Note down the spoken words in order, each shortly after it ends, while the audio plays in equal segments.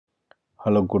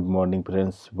Hello, good morning,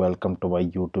 friends. Welcome to my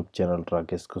YouTube channel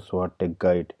Rakesh Kuswa Tech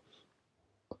Guide.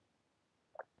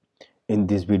 In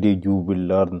this video, you will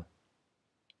learn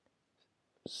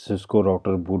Cisco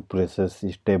router boot process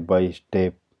step by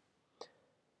step.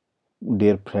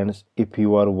 Dear friends, if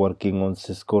you are working on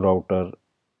Cisco router,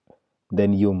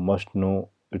 then you must know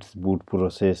its boot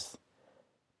process.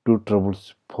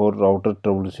 For router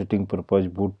troubleshooting purpose,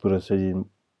 boot process is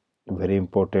very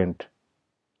important.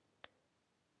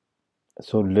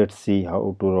 So let's see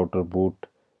how to router boot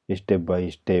step by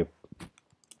step.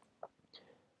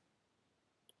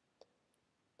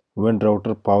 When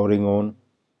router powering on,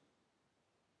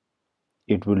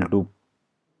 it will do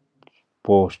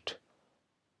post.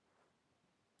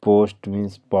 Post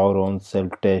means power on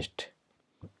self test.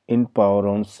 In power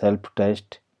on self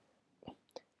test,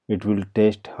 it will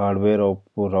test hardware of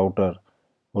router,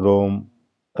 ROM,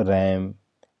 RAM,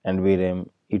 and VRAM,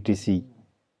 etc.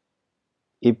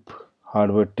 If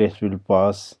hardware test will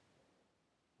pass,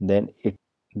 then it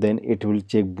will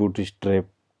check bootstrap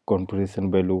configuration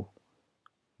value.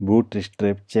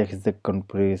 Bootstrap checks the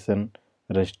configuration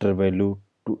register value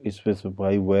to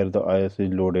specify where the IOS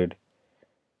is loaded.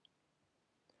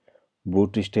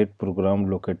 Bootstrap program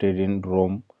located in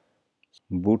ROM.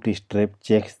 Bootstrap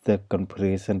checks the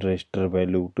configuration register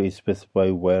value to specify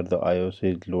where the IOS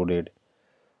is loaded.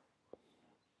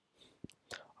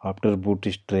 After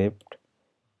Bootstrap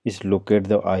is locate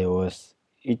the IOS.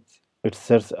 It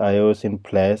searches IOS in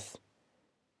flash.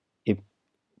 If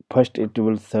first it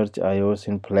will search IOS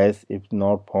in flash. If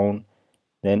not found,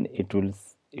 then it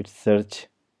search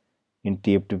in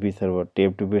TFTP server.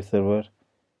 TFTP server.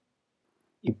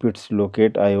 If it's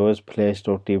locate iOS flash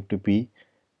or TFTP,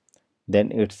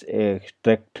 then it's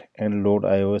extract and load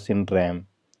iOS in RAM.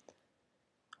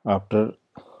 After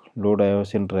load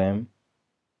iOS in RAM,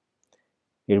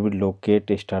 it will locate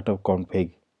a startup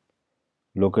config.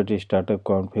 Locate a startup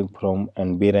config from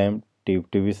NVRAM,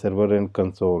 TFTP server and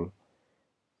console.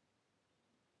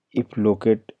 If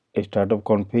locate a startup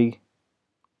config,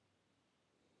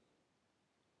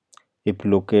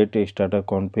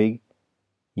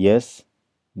 yes,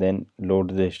 then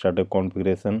load the startup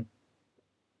configuration.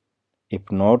 If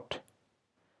not,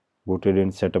 booted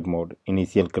in setup mode.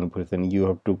 Initial configuration, you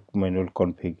have to manual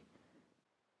config.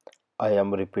 I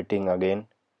am repeating again.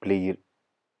 Please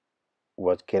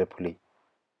watch carefully.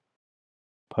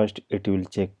 First, it will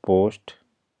check post,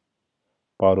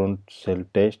 power on self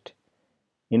test.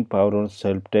 In power on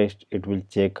self test, it will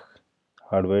check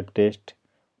hardware test,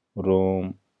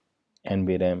 ROM,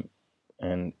 NVRAM,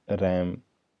 and RAM,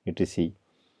 etc.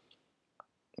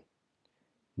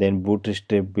 Then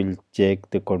bootstrap will check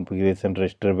the configuration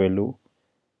register value,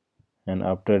 and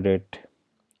after that,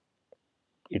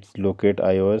 it's locate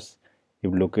iOS.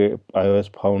 If locate iOS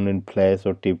found in flash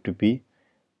or TFTP,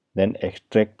 then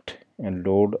extract and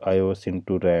load iOS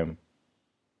into RAM.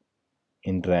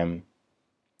 In RAM.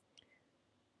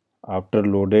 After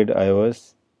loaded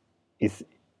iOS is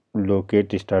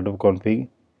locate startup config.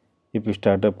 If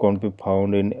startup config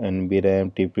found in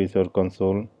NVRAM, TPS or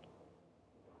console,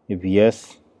 if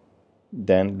yes,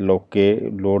 then load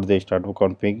the startup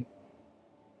config.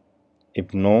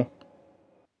 If no,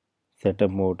 setup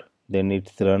mode. Then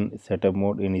it's run setup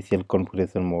mode, initial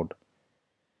configuration mode.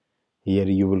 Here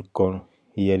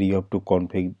here you have to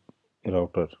config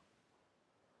router.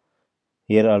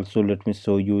 Here also let me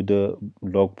show you the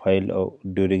log file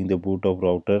during the boot of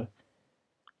router.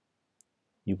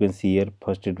 You can see here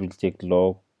first it will check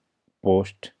log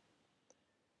post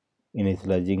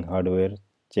initializing hardware,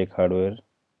 check hardware,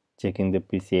 checking the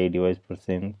PCI device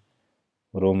percent,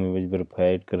 ROM image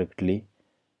verified correctly.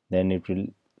 Then it will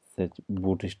search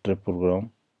bootstrap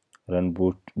program, run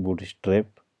bootstrap.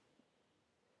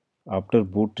 After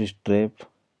bootstrap,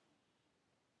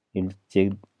 it will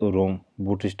check ROM,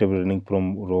 bootstrap running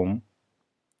from ROM.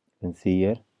 You can see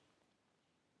here.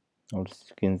 Also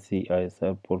you can see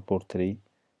ISR 443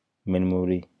 main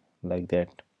memory like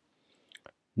that.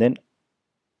 Then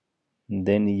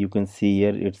you can see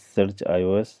here it's search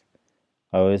iOS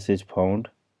is found.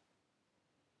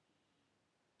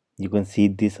 You can see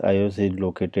this iOS is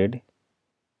located.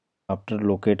 After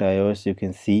locate iOS, you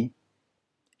can see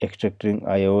extracting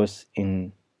iOS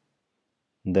in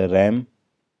the RAM.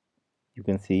 You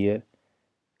can see here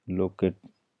locate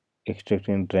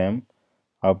extracting RAM.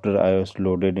 After iOS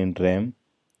loaded in RAM,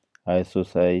 ISO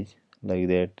size like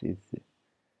that is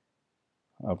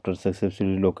after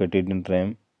successfully located in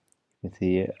RAM. You can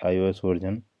see here iOS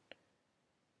version.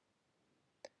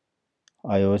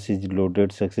 iOS is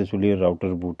loaded successfully,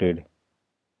 router booted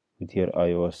with your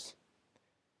iOS.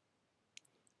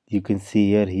 You can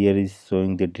see here is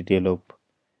showing the detail of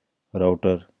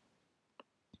router.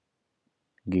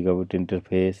 gigabit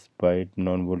interface, byte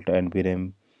non-volatile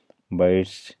NVRAM,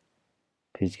 bytes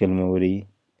physical memory,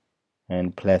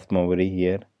 and flash memory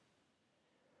here.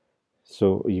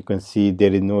 So you can see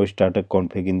there is no startup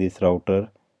config in this router,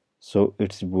 so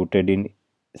it's booted in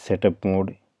setup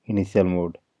mode, initial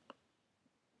mode.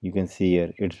 You can see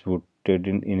here it's booted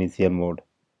in initial mode.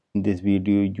 In this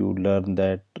video you learn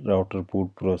that router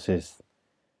boot process.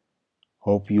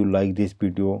 Hope you like this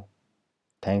video.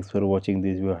 Thanks for watching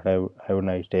this video. Have a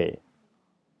nice day.